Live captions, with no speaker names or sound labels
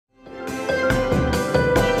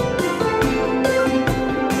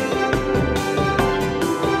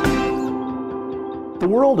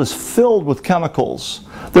world is filled with chemicals.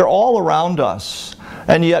 They're all around us.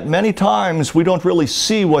 And yet many times we don't really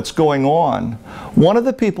see what's going on. One of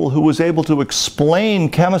the people who was able to explain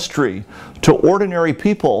chemistry to ordinary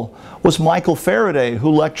people was Michael Faraday, who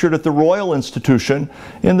lectured at the Royal Institution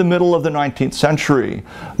in the middle of the 19th century.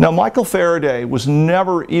 Now, Michael Faraday was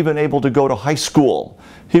never even able to go to high school.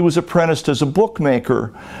 He was apprenticed as a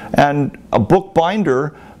bookmaker and a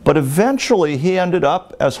bookbinder, but eventually he ended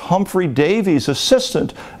up as Humphrey Davy's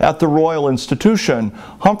assistant at the Royal Institution.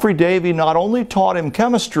 Humphrey Davy not only taught him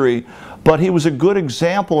chemistry, but he was a good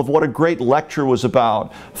example of what a great lecture was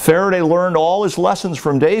about. Faraday learned all his lessons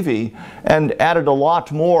from Davy and added a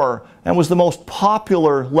lot more, and was the most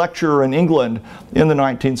popular lecturer in England in the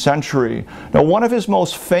 19th century. Now, one of his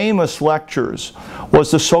most famous lectures was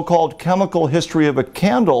the so-called Chemical History of a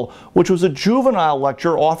Candle, which was a juvenile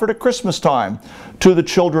lecture offered at Christmas time to the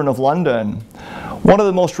children of London. One of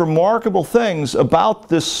the most remarkable things about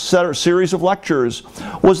this series of lectures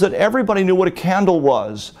was that everybody knew what a candle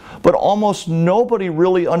was, but almost nobody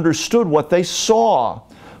really understood what they saw.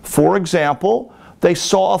 For example, they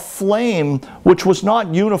saw a flame which was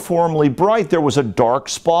not uniformly bright. There was a dark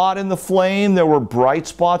spot in the flame, there were bright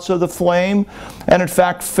spots of the flame, and in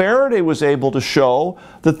fact Faraday was able to show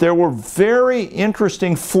that there were very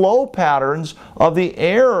interesting flow patterns of the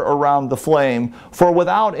air around the flame, for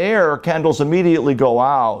without air, candles immediately go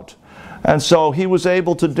out. And so he was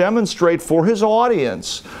able to demonstrate for his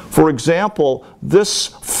audience, for example, this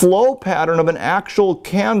flow pattern of an actual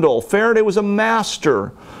candle. Faraday was a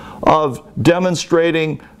master of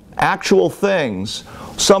demonstrating actual things.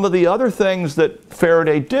 Some of the other things that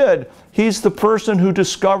Faraday did, he's the person who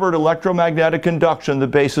discovered electromagnetic induction, the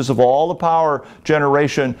basis of all the power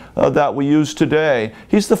generation that we use today.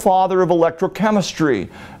 He's the father of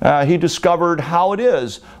electrochemistry. He discovered how it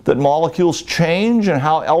is that molecules change and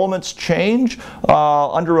how elements change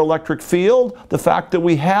under electric field. The fact that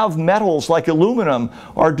we have metals like aluminum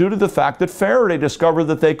are due to the fact that Faraday discovered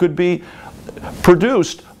that they could be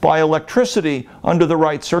produced by electricity under the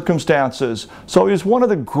right circumstances. So he was one of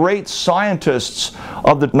the great scientists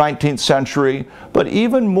of the 19th century, but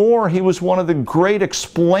even more, he was one of the great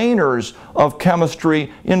explainers of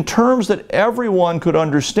chemistry in terms that everyone could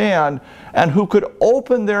understand and who could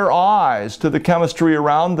open their eyes to the chemistry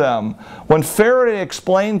around them. When Faraday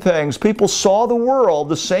explained things, people saw the world,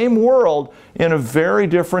 the same world, in a very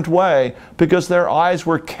different way because their eyes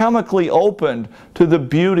were chemically opened to the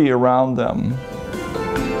beauty around them.